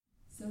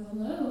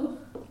Hello.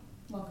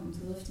 Welcome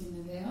to Lifting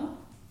the Veil.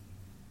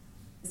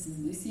 This is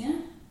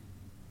Lucia.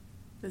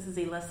 This is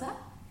Elissa.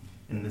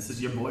 And this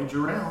is your boy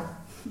Jarrell.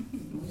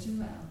 Boy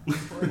Jarrell.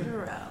 Boy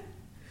Jarrell.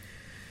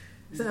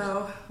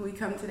 So, we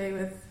come today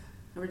with...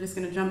 We're just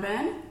going to jump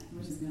in?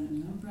 We're just going to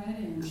jump right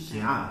in.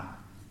 Yeah.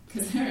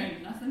 Because there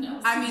ain't nothing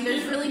else. I mean,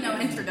 there's really no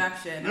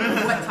introduction.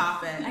 What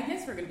topic? I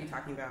guess we're going to be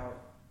talking about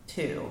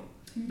two.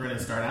 We're going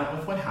to start out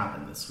with what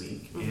happened this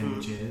week,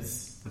 which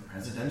is the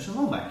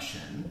presidential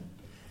election.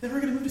 Then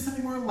we're going to move to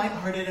something more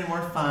lighthearted and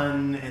more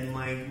fun and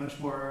like much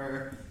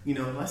more,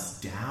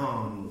 less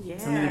down. Yeah.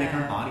 Something to make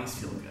our bodies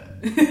feel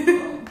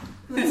good.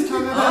 Let's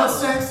talk about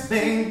sex,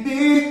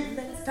 baby.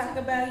 Let's talk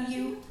about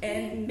you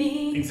and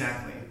me.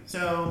 Exactly.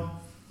 So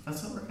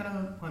that's what we're kind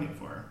of planning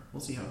for. We'll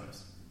see how it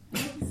goes.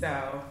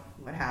 So,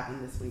 what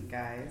happened this week,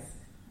 guys?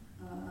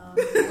 Well,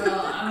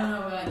 I don't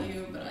know about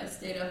you, but I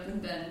stayed up in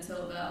bed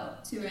until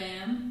about 2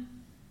 a.m.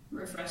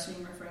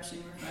 Refreshing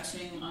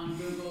on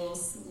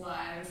Google's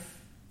live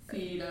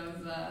feed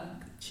of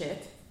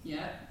Chit.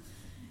 Yep.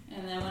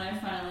 And then when I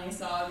finally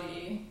saw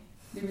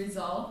the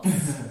results,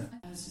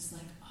 I was just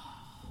like,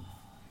 oh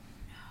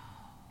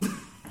no.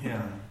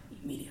 Yeah.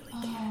 Immediately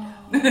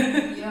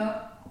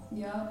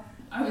Yep.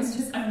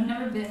 I've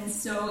never been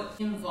so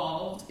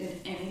involved in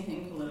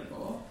anything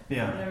political.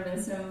 Yeah. I've never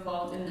been so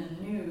involved in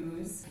the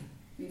news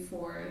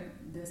before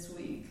this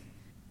week.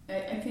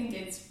 I think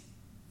it's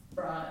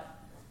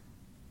brought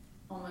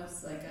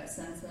almost like a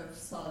sense of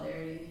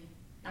solidarity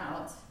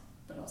out,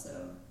 but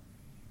also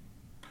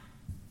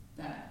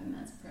that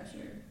immense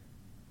pressure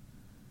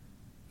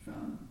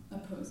from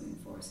opposing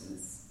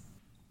forces.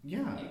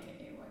 Yeah.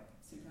 AKA white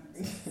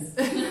supremacists.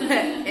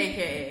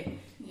 AKA.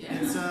 Yeah.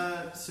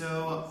 It's,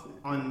 so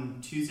on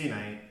Tuesday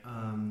night,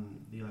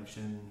 the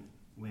election,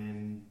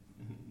 when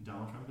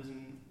Donald Trump was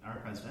our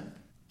president,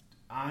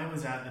 I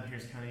was at the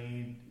Pierce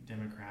County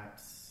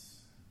Democrats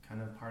kind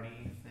of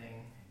party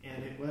thing,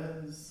 and it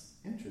was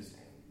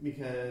interesting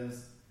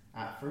because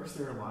at first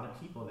there were a lot of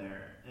people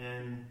there,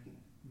 and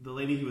the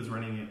lady who was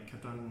running it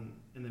kept on,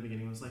 in the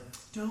beginning, was like,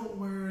 don't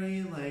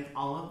worry, like,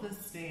 all of the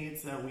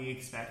states that we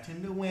expect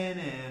him to win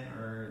in,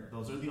 or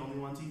those are the only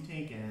ones he'd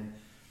taken.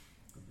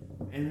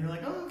 And we're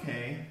like, oh,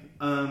 okay.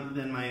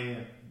 Then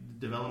my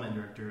development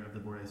director of the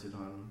board I sit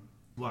on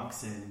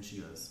walks in and she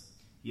goes,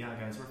 yeah,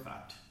 guys, we're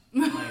fucked.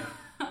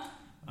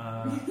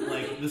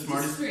 Like the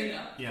smartest, Straight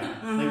up. yeah,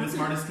 like the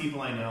smartest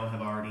people I know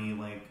have already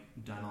like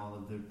done all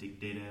of the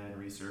data and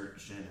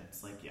research, and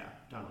it's like, yeah,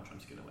 Donald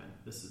Trump's gonna win.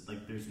 This is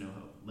like, there's no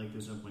hope. Like,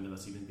 there's no point of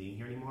us even being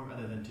here anymore,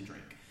 other than to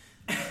drink.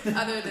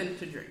 Other than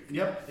to drink.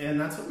 Yep, and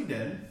that's what we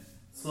did.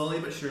 Slowly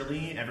but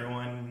surely,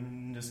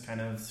 everyone just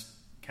kind of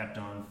kept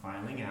on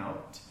filing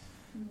out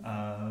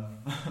of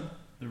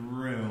the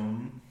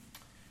room,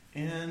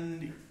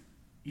 and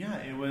yeah,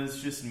 it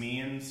was just me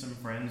and some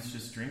friends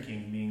just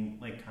drinking, being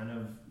like kind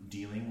of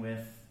dealing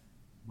with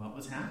what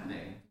was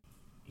happening.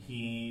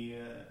 He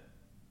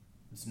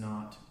is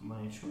not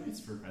my choice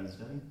for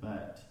president,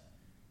 but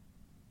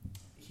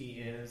he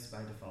is by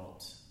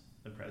default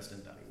the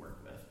president that we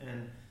work with,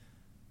 and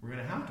we're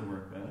going to have to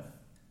work with,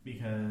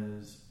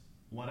 because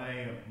what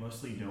I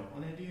mostly don't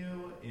want to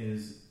do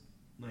is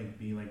like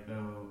be like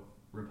the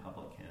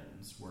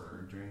Republicans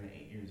were during the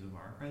 8 years of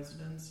our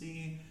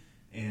presidency,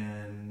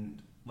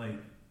 and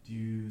like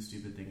do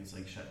stupid things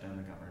like shut down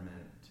the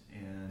government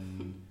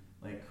and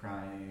like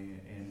cry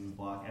and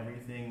block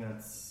everything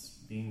that's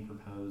being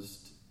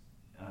proposed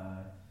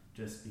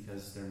just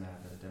because they're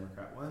mad that a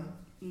Democrat won.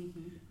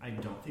 Mm-hmm. I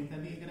don't think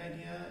that'd be a good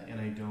idea, and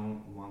I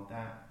don't want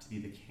that to be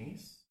the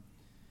case.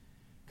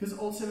 Because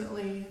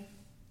ultimately,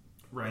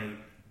 right,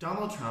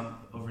 Donald Trump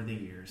over the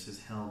years has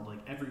held like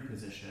every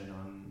position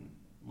on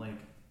like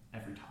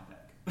every topic.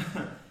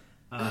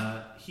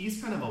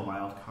 He's kind of a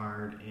wild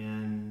card,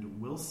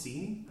 and we'll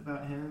see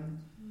about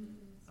him.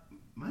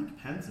 Mike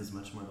Pence is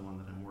much more the one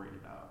that I'm worried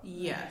about.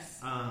 Yes.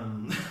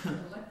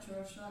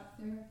 Electroshock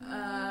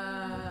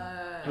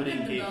therapy.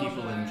 Putting gay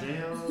people in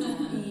jail.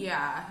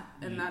 Yeah,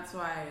 and that's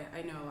why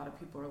I know a lot of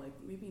people are like,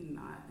 maybe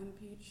not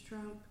impeach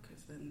Trump,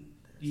 because then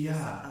there's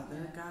this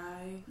other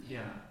guy.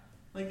 Yeah.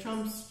 Like,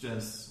 Trump's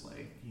just,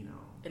 like,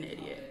 an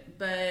idiot.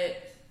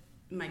 But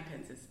Mike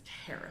Pence is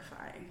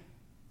terrifying.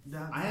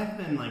 I have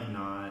been, like,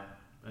 not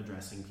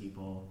addressing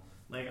people.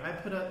 Like, I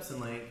put up some,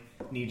 like,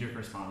 knee-jerk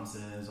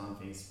responses on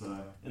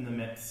Facebook in the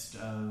midst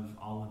of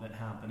all of it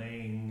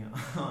happening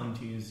on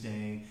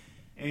Tuesday.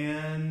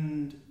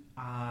 And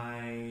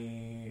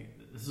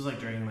this was, like,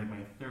 during, like,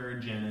 my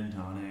third gin and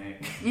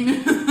tonic.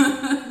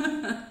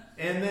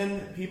 And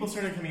then people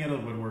started coming out of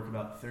the woodwork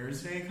about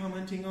Thursday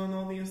commenting on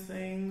all these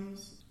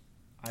things.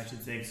 I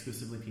should say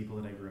exclusively people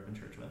that I grew up in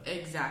church with.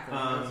 Exactly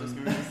what I was just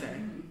going to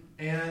say.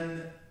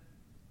 And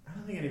I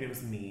don't think any of it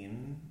was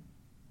mean.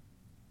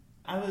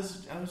 I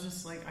was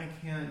just like, I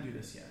can't do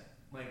this yet.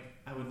 Like,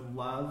 I would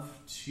love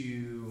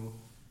to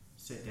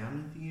sit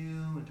down with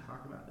you and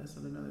talk about this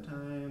at another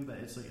time, but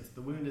it's like,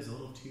 the wound is a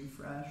little too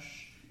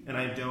fresh, and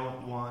I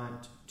don't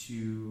want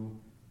to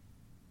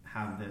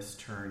have this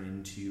turn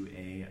into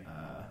a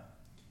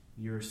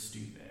you're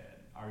stupid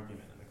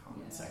argument in the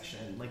comment comment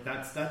section. Like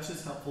that's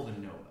just helpful to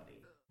nobody.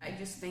 I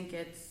just think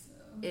it's,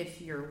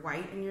 if you're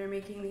white and you're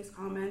making these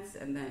comments,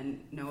 and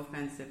then no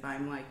offense if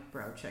I'm like,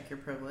 bro, check your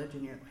privilege,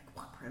 and you're like,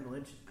 what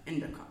privilege?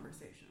 End of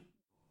conversation.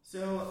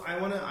 So I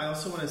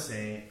also want to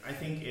say, I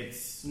think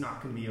it's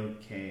not going to be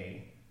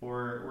okay,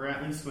 or we're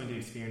at least going to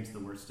experience the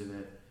worst of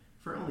it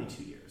for only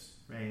 2 years,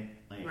 right?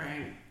 Like,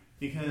 right.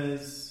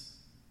 Because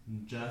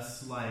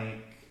just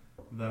like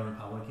the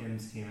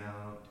Republicans came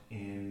out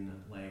in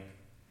like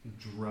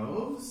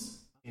droves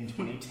in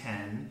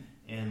 2010,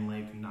 and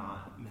like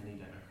not many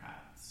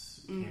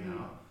Democrats came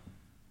out.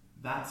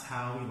 That's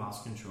how we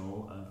lost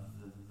control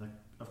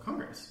of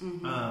Congress.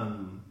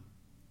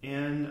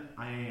 And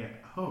I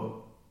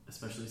hope,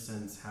 especially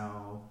since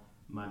how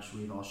much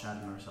we've all shat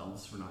on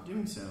ourselves for not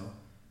doing so,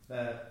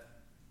 that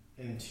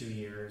in 2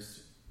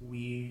 years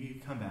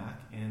we come back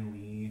and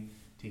we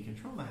take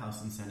control of the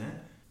House and Senate.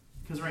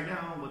 Because right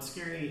now, what's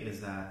scary is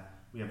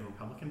that we have a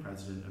Republican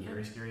president, a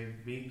very scary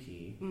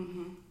VP,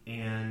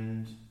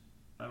 and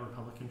a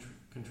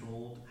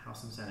Republican-controlled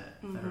House and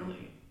Senate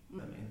federally.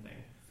 The main thing.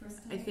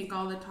 I think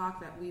all the talk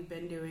that we've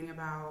been doing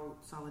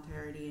about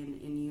solidarity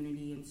and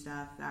unity and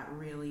stuff, that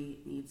really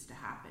needs to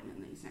happen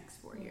in these next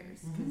 4 years.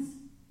 Because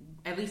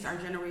at least our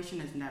generation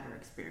has never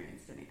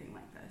experienced anything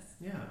like this.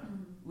 Yeah.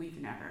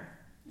 We've never.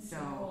 So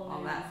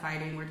all that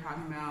fighting we're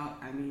talking about,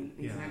 I mean,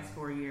 these next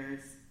 4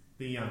 years.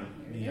 The younger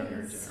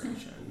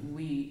generation.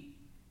 We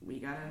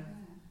gotta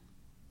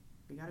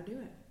do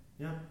it.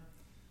 Yeah.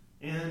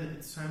 And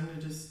it's time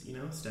to just,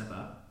 step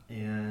up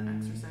and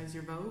exercise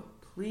your vote.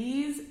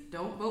 Please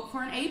don't vote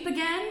for an ape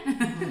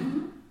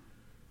again.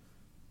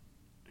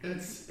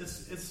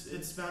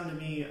 It's bound to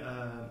be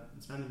a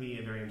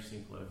very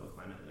interesting political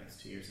climate in the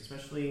next 2 years,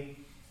 especially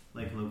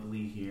like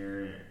locally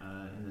here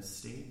in the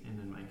state and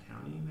in my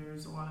county.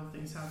 There's a lot of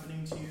things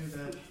happening too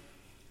that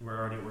we're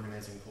already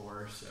organizing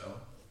for. So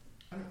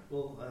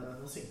we'll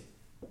see.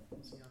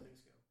 We'll see how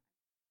things go.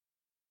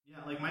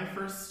 Yeah, like my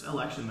first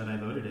election that I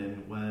voted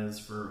in was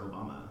for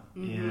Obama,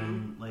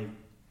 and like.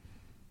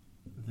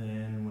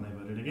 Then when I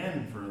voted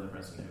again for the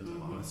president, it was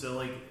Obama. So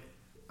like,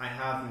 I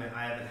haven't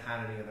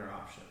had any other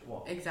option.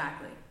 Well,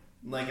 exactly.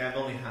 Like I've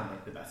only had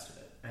like the best of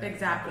it.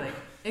 Exactly.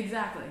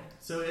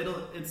 So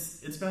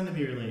it's bound to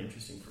be really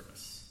interesting for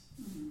us,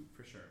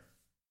 for sure.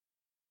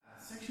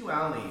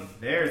 Sexuality.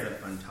 There's a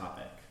fun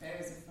topic.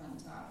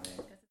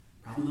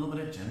 Probably a little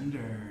bit of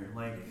gender,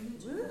 like.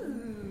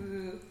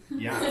 Ooh.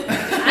 Yeah.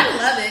 I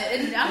love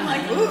it, and I'm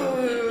like,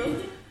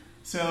 ooh.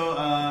 So,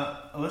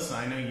 Alyssa,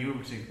 I know you were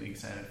particularly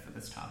excited for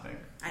this topic.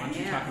 Why don't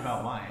you talk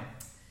about why?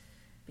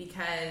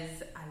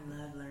 Because I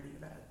love learning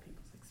about other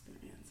people's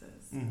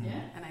experiences.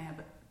 Yeah. And I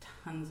have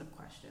tons of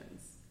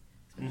questions,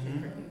 especially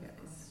for you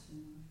guys.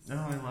 No,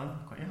 I love,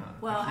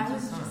 Well, I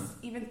was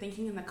just even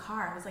thinking in the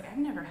car, I was like, I've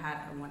never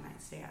had a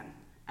one-night stand,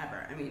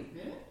 ever. I mean,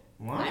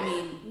 what? I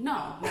mean,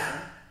 no,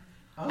 never.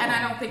 Oh. And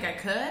I don't think I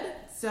could,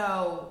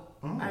 so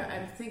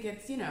I think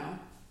it's,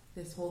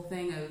 this whole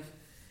thing of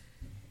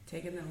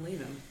taking them and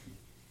leaving.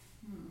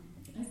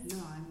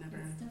 No, I've never.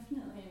 It's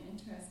definitely an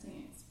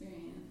interesting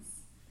experience.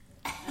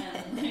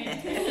 And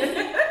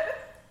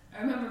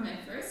I remember my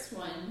first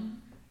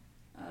one.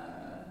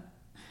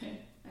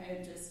 I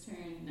had just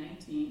turned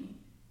 19,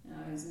 and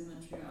I was in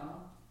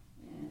Montreal.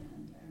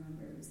 And I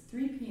remember it was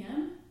 3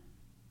 p.m.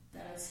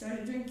 that I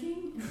started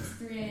drinking, and it was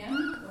 3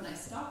 a.m. when I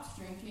stopped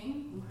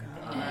drinking.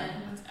 Oh,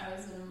 and I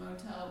was in a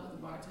motel with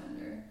a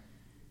bartender,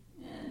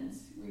 and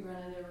we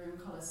rented a room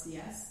called a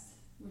sieste,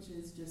 which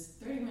is just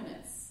 30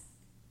 minutes.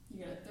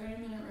 You get a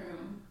 30-minute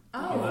room.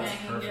 Oh, that's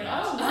perfect.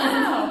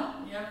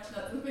 Wow. Yep,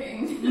 that's the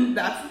thing.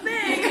 That's the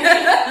thing.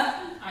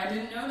 I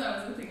didn't know that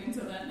was a thing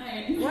until that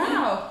night.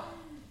 Wow.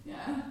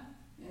 Yeah.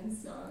 And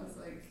so I was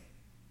like,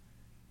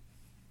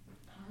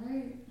 all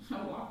right.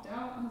 I walked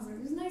out. I was like,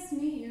 it was nice to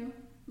meet you.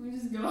 We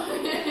just go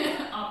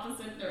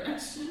opposite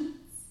directions.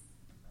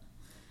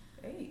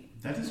 Hey.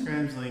 That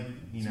describes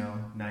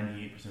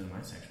 98% of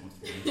my sexual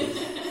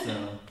experiences.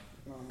 So.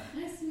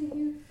 Nice to meet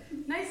you.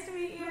 Nice to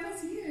meet you. I'll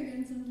see you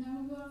again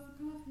sometime. We'll go out for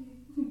coffee.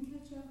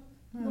 Catch up.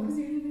 What was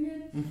your name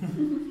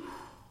again?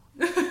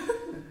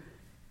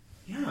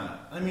 Yeah,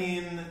 I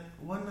mean,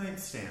 one night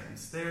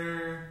stands.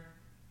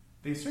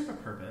 They serve a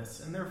purpose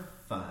and they're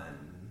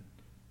fun.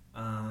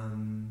 I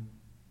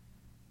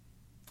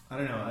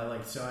don't know.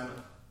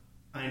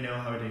 I know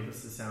how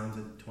ridiculous this sounds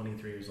at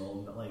 23 years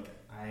old, but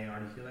I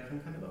already feel like I'm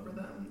kind of over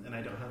them, and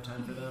I don't have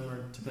time for them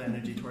or to put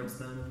energy towards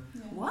them.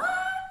 Yeah.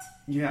 What?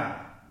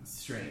 Yeah, it's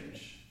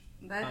strange.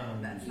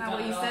 That's not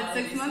what you said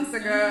 6 months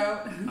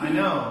ago. I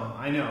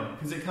know,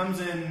 because it comes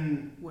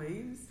in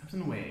waves.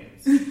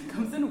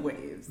 Comes in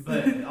waves.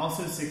 But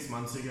also 6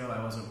 months ago,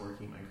 I wasn't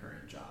working my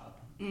current job,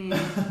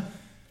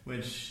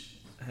 which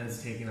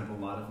has taken up a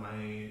lot of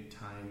my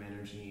time,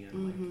 energy,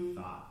 and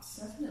thoughts.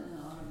 Definitely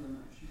a lot of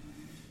emotional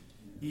energy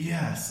too.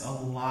 Yes, a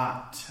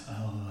lot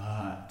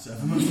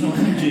of emotional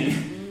energy.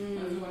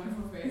 That was a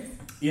wonderful face.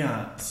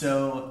 Yeah.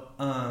 So,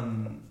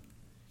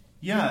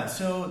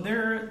 so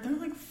they're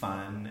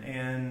fun,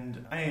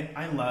 and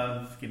I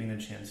love getting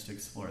the chance to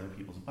explore other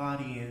people's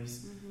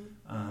bodies.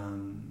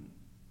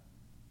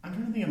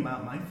 to think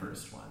about my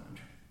first one.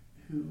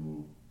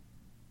 Who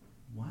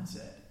was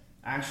it?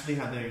 I actually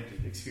had the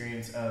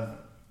experience of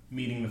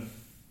meeting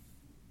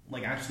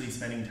like actually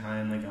spending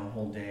time like a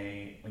whole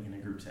day like in a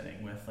group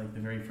setting with like the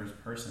very first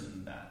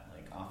person that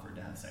like offered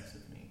to have sex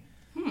with me.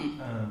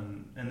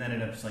 And then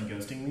ended up just like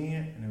ghosting me,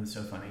 and it was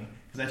so funny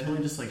because I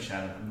totally just like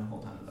shouted at him the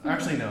whole time.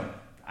 Actually, no,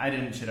 I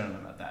didn't shit on him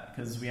about that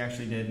because we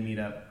actually did meet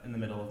up in the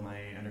middle of my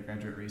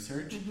undergraduate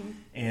research,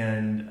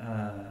 and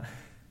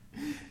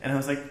I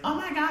was like, oh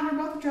my god, we're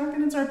both drunk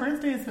and it's our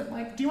birthdays, but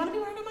like, do you want to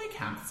be part of my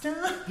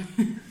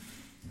capstone?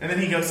 And then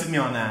he ghosted me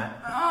on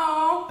that.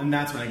 Oh. And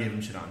that's when I gave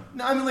him shit on.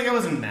 No, I mean, like, I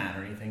wasn't mad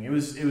or anything. It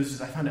was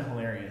just, I found it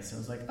hilarious. I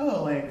was like,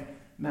 oh, like,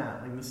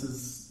 Matt, like, this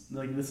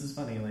is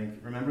funny. Like,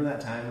 remember that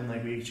time when,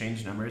 like, we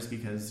exchanged numbers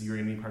because you were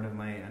going to be part of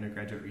my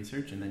undergraduate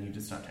research and then you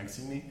just stopped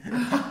texting me?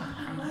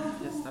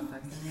 Just stopped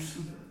texting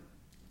me.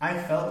 I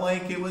felt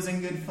like it was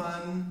in good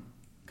fun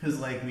because,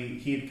 like,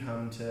 he had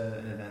come to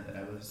an event that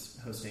I was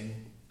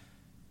hosting,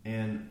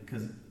 and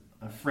because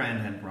a friend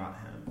had brought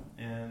him,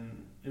 and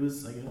it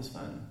was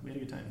fun. We had a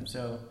good time.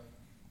 So,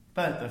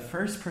 but the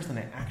first person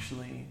I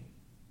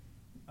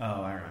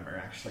remember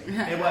actually.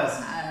 It was.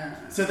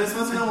 So this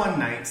wasn't a one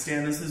night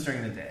stand. This was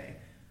during the day.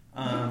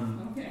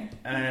 Okay.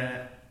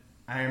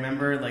 I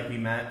remember like we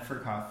met for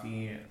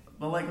coffee,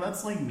 but like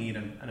let's like meet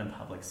in a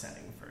public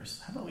setting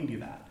first. How about we do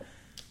that?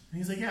 And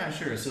he's like, yeah,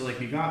 sure. So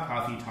like we got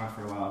coffee, talked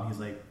for a while. And he's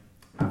like,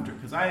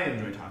 because I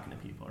enjoy talking to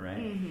people, right?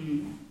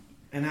 Mm-hmm.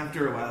 And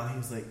after a while, he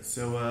was like,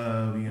 so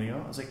we gonna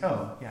go? I was like,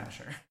 oh yeah,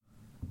 sure.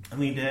 And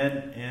we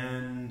did,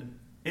 and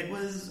it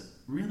was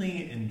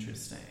really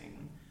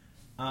interesting.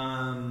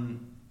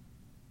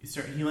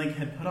 He like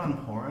had put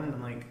on porn, and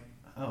I'm like,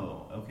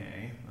 oh,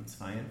 okay, that's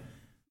fine.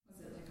 Was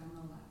it like on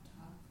the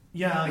laptop?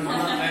 Yeah,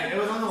 like it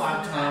was on the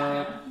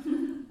laptop.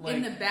 Like,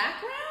 in the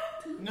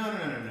background?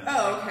 No.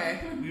 Oh,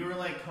 okay. We were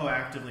like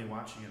coactively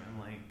watching it. I'm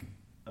like,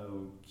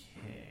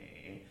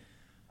 okay.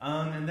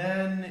 And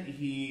then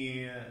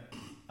he.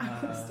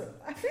 I'm still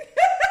laughing.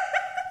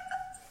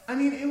 I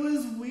mean, it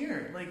was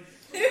weird. Like.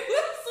 It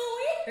was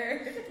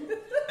weird.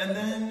 And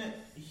then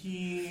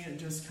he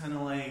just kind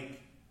of like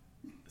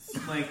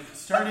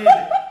started,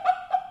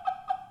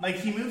 like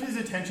he moved his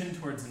attention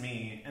towards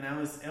me, and I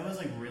was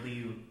like,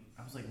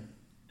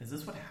 is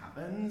this what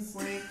happens?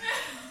 Like,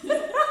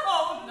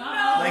 oh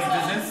no! Like,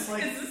 does this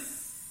like?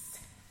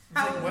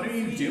 Like, what are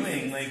you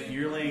doing? Like,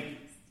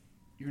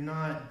 you're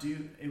not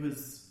It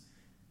was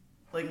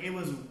like it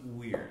was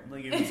weird.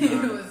 Like it was.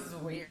 Not, it was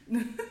weird.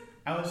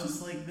 I was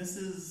just like, this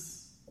is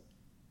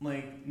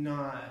like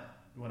not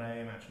what I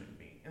imagined it would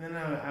be. And then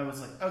I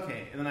was like,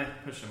 okay. And then I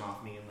pushed him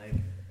off me and like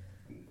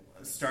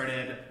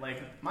started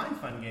like mind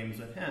fun games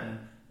with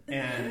him,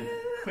 and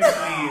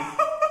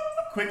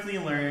quickly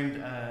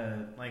learned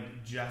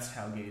like just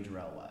how gay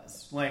Jarrell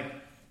was. Like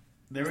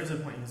there was a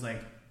point he was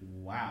like,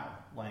 wow,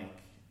 like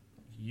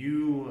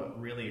you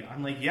really.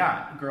 I'm like,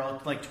 yeah,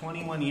 girl, like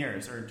 21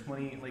 years or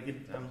 20. Like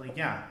I'm like,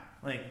 yeah,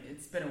 like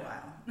it's been a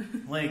while.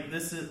 like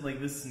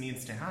this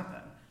needs to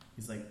happen.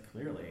 He's like,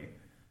 clearly.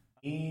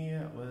 He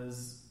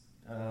was,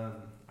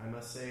 I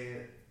must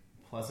say,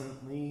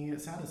 pleasantly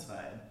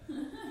satisfied.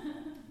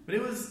 But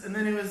it was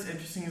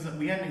interesting is that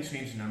we hadn't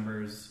exchanged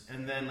numbers,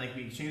 and then like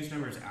we exchanged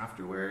numbers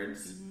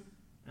afterwards,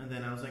 and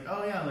then I was like,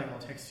 oh yeah, like I'll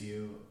text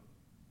you,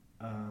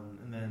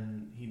 and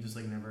then he just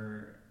like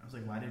never. I was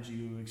like, why did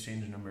you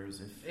exchange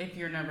numbers if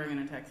you're never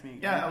gonna text me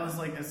again? Yeah, I was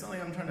like, it's not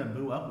like I'm trying to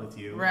boo up with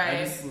you,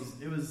 right?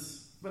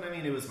 But I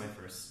mean, it was my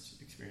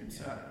first experience,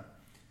 so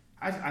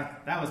I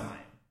that was mine.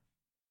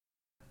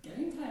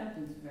 Getting tied up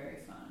is very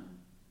fun.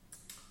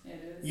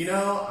 It is. You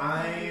know,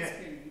 I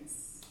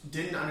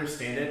didn't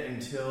understand it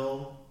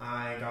until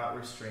I got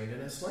restrained in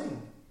a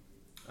sling,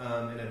 in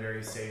a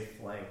very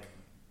safe, like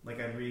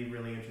I'd be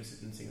really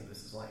interested in seeing what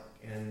this is like,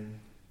 and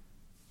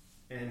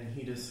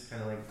he just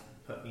kind of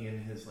like put me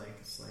in his like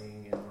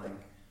sling and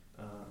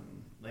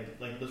like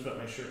lifted up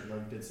my shirt and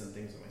like did some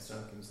things with my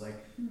stomach and was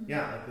like,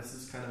 yeah, like this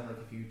is kind of like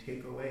if you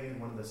take away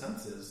one of the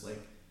senses, like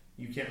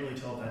you can't really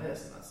tell what that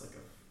is, and that's like a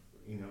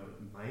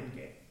mind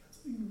game.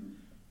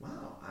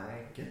 Wow,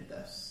 I get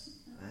this.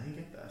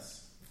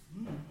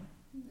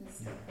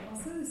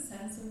 Also, the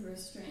sense of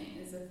restraint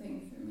is a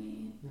thing for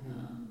me.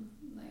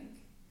 Like,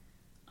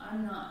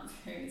 I'm not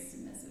very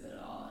submissive at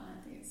all, and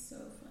I think it's so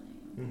funny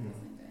when people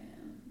think I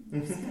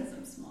am. Just because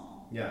I'm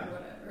small. Yeah. Or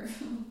whatever.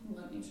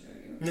 Let me show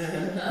you.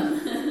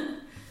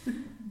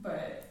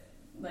 But,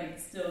 like,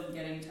 still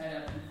getting tied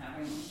up and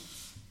having,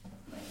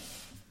 like,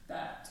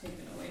 that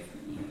taken away from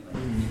me. Like,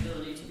 the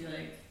ability to be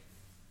like,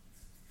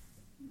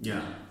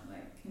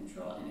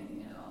 control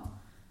anything at all.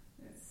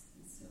 It's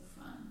so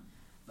fun.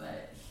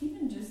 But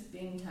even just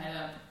being tied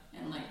up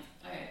and like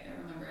I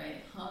remember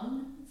I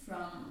hung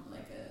from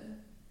like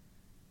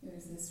there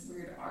was this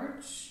weird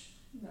arch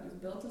that was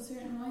built a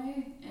certain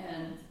way,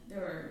 and there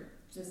were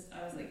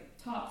I was like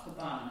top to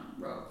bottom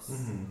ropes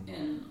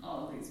in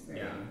all of these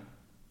very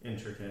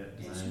intricate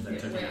designs that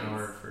took ways. An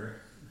hour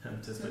for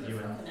him to put you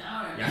in. An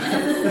hour. Yeah.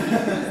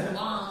 It was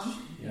long.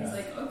 Yeah. He's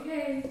like,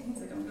 okay.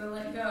 He's like, I'm gonna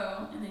let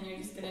go, and then you're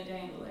just gonna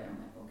dangle there. I'm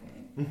like,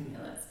 okay. Yeah,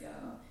 let's go.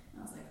 And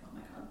I was like, oh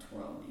my god,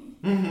 twirl me.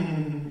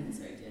 And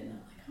so I did, and I'm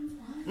like, I'm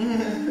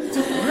flying.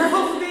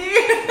 Twirl me!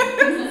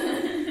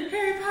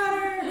 Harry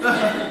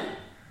Potter!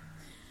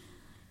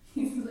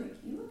 He's like,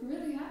 you look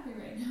really happy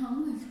right now.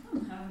 I'm like,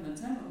 I'm having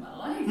the time of my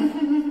life. I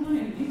don't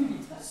even need to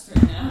be touched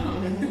right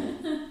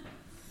now.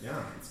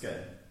 Yeah, it's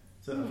good.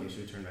 So, okay,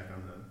 should we turn back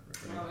on the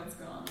recording? Oh, it's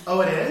gone. Oh,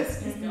 it is?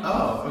 It's gone.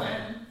 Oh, okay.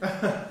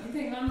 You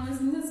think I'm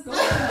listening to this go?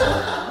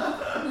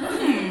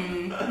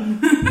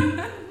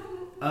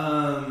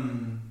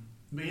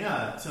 But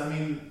yeah, so I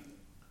mean,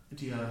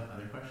 do you have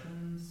other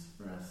questions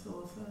for us,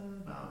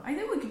 Alyssa, about? I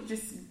think we could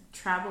just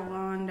travel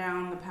on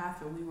down the path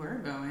that we were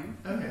going.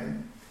 Okay.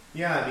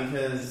 Yeah,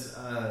 because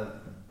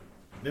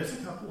there's a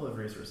couple of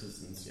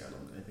resources in Seattle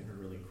that I think are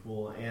really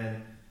cool.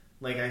 And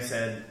like I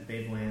said,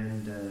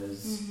 Babeland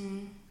does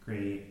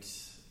great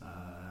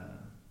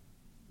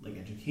like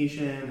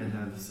education and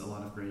has a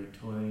lot of great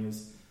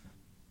toys.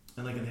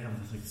 And like they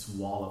have this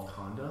wall of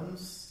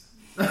condoms.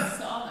 I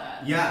saw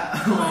that. Yeah,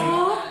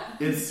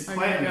 like, it's I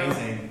quite gotta go.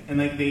 amazing. And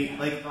like they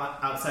like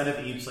outside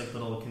of each like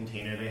little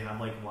container, they have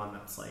like one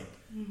that's like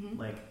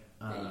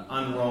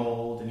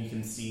unrolled, and you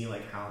can see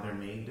like how they're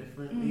made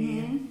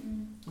differently.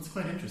 It's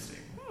quite interesting.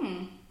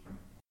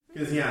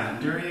 Because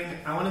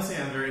I want to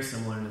say I'm very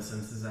similar in the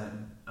sense is that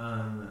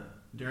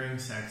during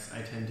sex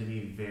I tend to be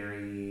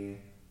very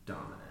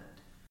dominant,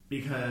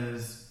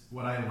 because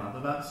what I love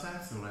about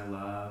sex and what I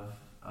love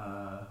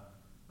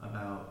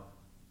about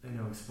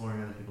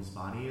exploring other people's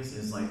bodies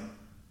is like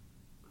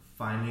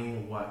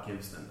finding what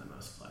gives them the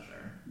most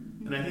pleasure.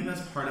 And I think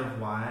that's part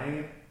of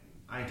why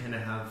I tend to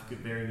have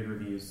very good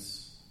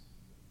reviews,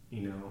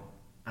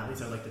 at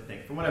least I'd like to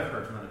think, from what I've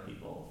heard from other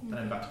people that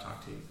I've got to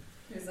talk to.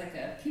 There's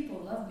like people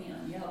love me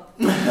on Yelp.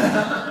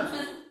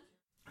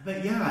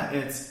 But yeah,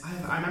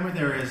 I remember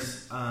there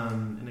is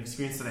an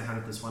experience that I had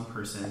with this one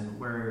person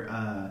where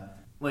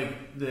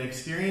like the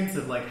experience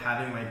of like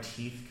having my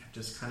teeth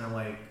just kind of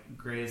like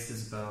graze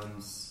his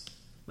bones.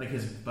 Like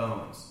his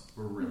bones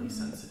were really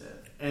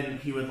sensitive, and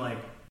he would like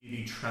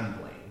be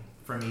trembling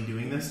from me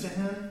doing this to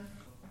him.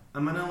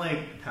 I'm gonna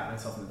like pat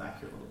myself in the back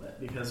here a little bit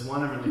because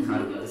one, I'm really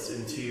proud of this,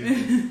 and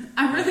two,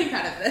 I'm really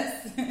proud of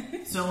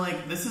this. so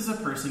like this is a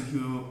person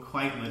who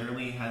quite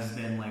literally has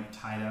been like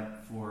tied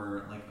up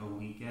for like a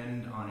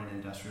weekend on an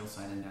industrial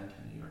site in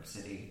downtown New York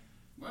City.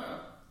 Wow.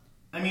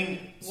 I mean,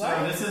 so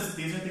What?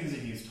 these are things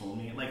that he's told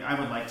me. Like I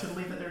would like to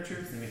believe that they're true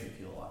because they make me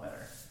feel a lot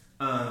better.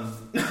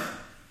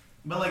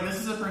 But like this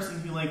is a person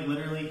who like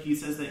literally he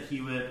says that he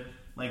would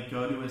like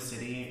go to a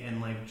city and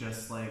like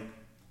just like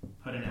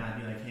put an ad,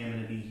 be like, hey, I'm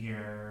gonna be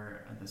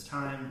here at this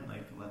time,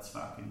 like let's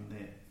fuck, and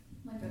they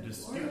Like a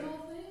just glory do it.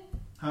 hole thing?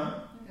 Huh?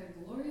 Like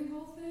a glory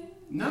hole thing?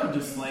 No,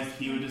 just like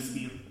he would just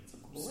be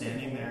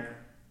standing there.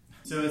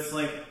 So it's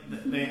like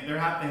they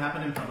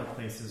happen in public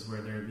places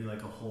where there'd be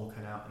like a hole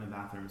cut out in a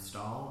bathroom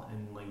stall,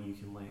 and like you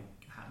can like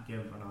give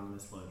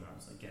anonymous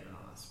blowjobs, like get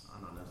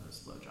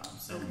anonymous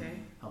blowjobs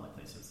in public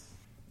places.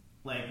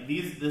 Like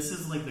this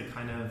is like the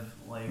kind of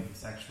like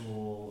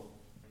sexual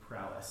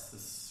prowess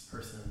this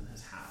person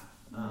has had,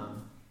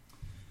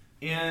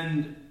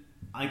 and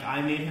like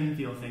I made him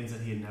feel things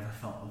that he had never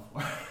felt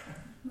before.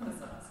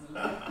 That's awesome.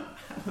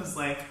 I was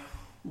like,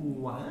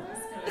 what?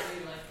 That's gotta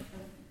be like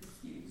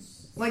a huge.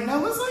 Like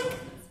that was like,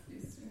 confidence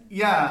booster.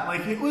 yeah,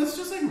 like it was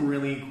just like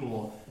really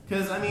cool.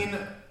 Because I mean,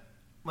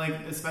 like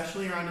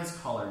especially around his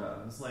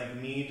collarbones, like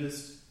me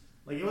just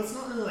like it was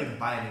not really like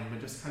biting,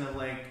 but just kind of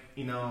like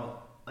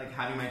like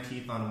having my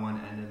teeth on one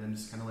end and then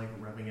just kind of like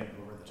rubbing it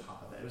over the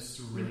top of it. It was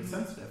just really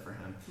sensitive for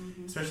him,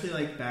 especially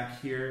like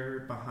back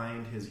here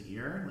behind his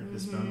ear, like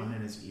this bone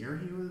behind his ear.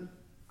 He was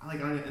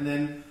like on it, and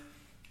then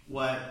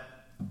what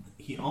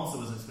he also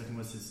was expecting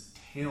was his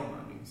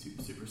tailbone being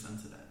super, super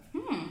sensitive.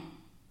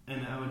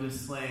 And I would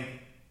just like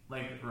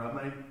rub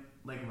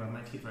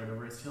my teeth right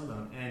over his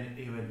tailbone, and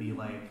it would be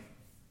like,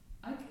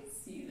 I can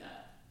see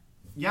that.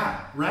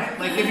 yeah, right.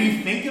 Like if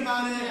you think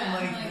about it, Yeah,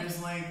 like like-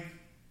 there's like.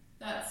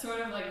 That sort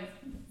of like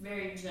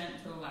very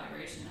gentle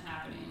vibration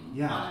happening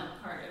Yeah. on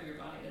a part of your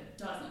body that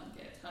doesn't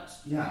get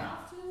touched Yeah. very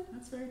often.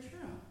 That's very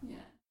true. Yeah.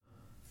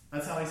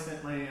 That's how I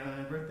spent my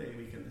birthday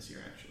weekend this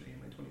year, actually,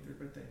 my 23rd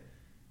birthday.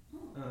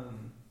 Oh.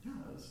 Yeah,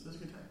 it was a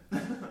good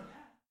time.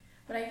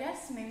 But I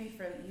guess maybe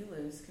for you,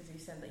 Luz, because you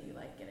said that you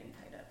like getting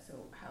tied up. So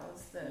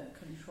how's the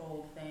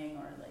controlled thing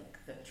or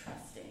like the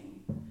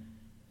trusting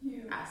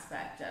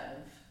aspect of?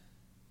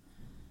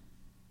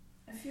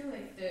 I feel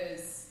like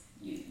there's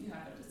you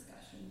have a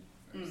discussion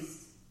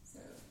first, so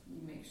you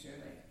make sure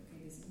like,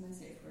 okay, this is my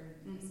safe word.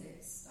 I say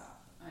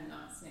stop. I'm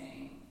not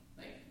saying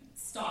like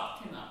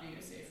stop cannot be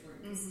your safe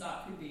word.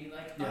 Stop could be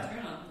like a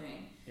turn on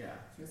thing. Yeah.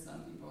 For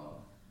some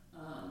people,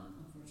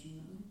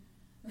 unfortunately.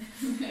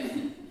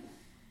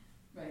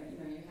 But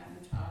you have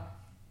your talk,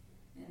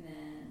 and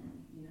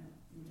then you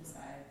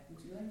decide,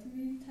 would you like to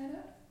be tied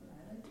up? Would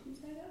I like to be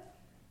tied up?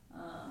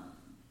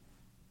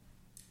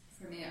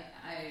 For me,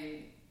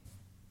 I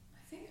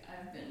think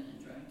I've been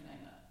enjoying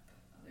tying up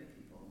other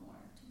people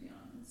more, to be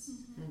honest.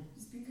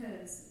 Just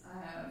because I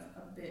have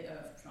a bit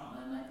of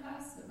trauma in my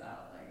past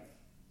about like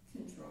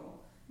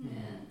control,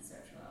 and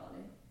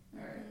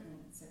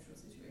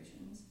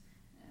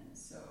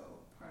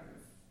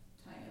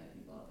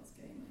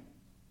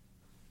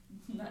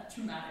that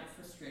traumatic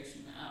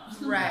frustration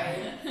out.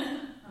 Right.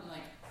 I'm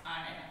like,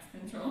 I have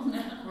control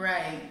now.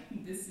 Right.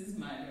 This is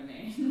my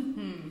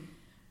domain.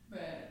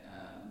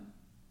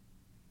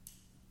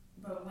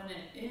 But when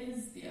it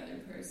is the other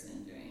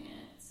person doing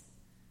it,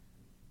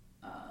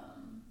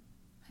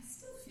 I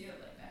still feel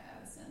like I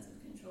have a sense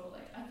of control.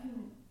 Like I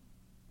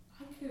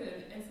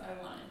could, if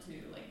I wanted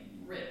to, like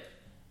rip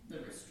the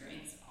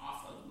restraints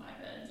off of my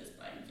bed just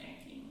by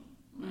yanking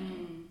my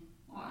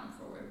arm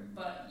forward.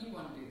 But you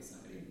want to be with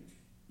somebody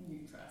who you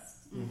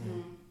trust.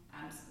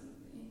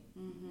 Absolutely.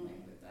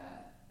 Like with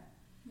that.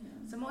 Yeah.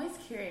 So I'm always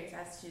curious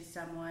as to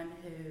someone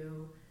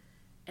who,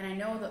 and I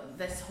know that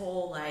this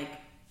whole like,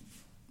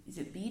 is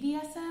it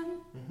BDSM?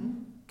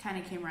 Kind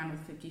of came around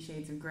with 50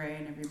 Shades of Grey,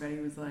 and everybody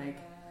was like,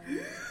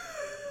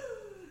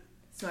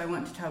 so I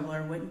went to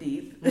Tumblr, went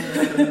deep.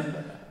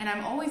 And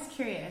I'm always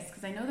curious,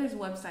 because I know there's a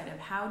website of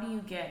how do you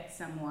get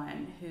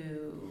someone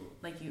who,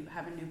 like you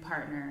have a new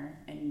partner,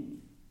 and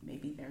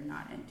maybe they're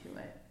not into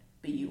it,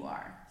 but you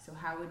are. So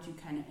how would you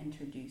kind of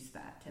introduce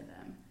that to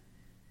them?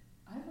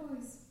 I've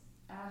always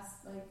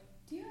asked, like,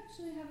 do you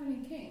actually have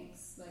any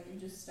kinks? Like, you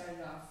just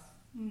started off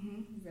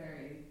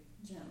very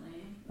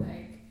gently,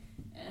 like,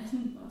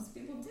 and most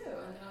people do,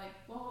 and they're like,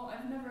 well,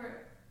 I've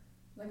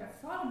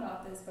thought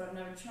about this, but I've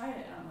never tried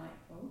it. And I'm like,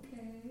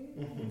 okay,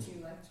 would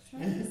you like to try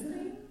this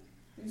thing?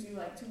 Would you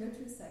like to go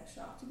to a sex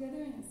shop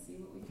together and see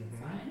what we can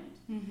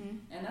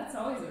find? And that's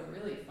always a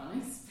really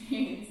fun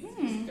experience.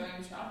 It's just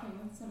going shopping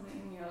with somebody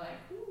and you're like,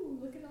 ooh,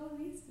 look at all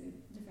these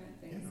different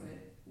things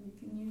that we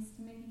can use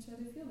to make each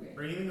other feel great.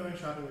 Or even going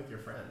shopping with your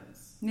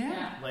friends.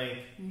 Yeah.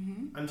 Like,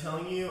 I'm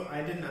telling you,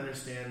 I didn't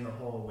understand the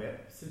whole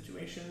whip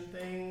situation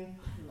thing.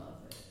 I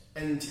love it.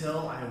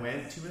 Until I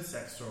went to a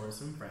sex store with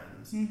some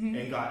friends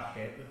and got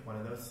hit with one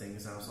of those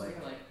things. And I was like,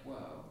 you're like,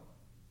 whoa.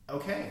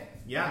 Okay,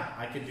 yeah,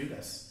 I could do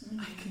this.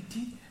 I could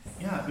do this.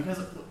 Yeah, because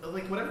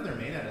like whatever they're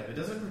made out of, it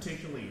doesn't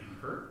particularly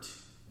hurt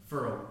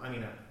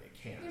it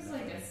can. There's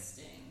like a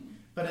sting.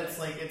 But it's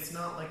like, it's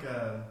not like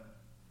a...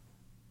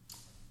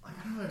 Like,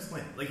 I don't know how to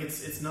explain it. Like,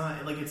 it's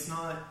not...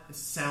 It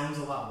sounds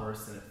a lot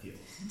worse than it feels.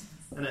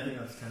 And I think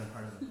that's kind of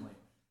part of the point.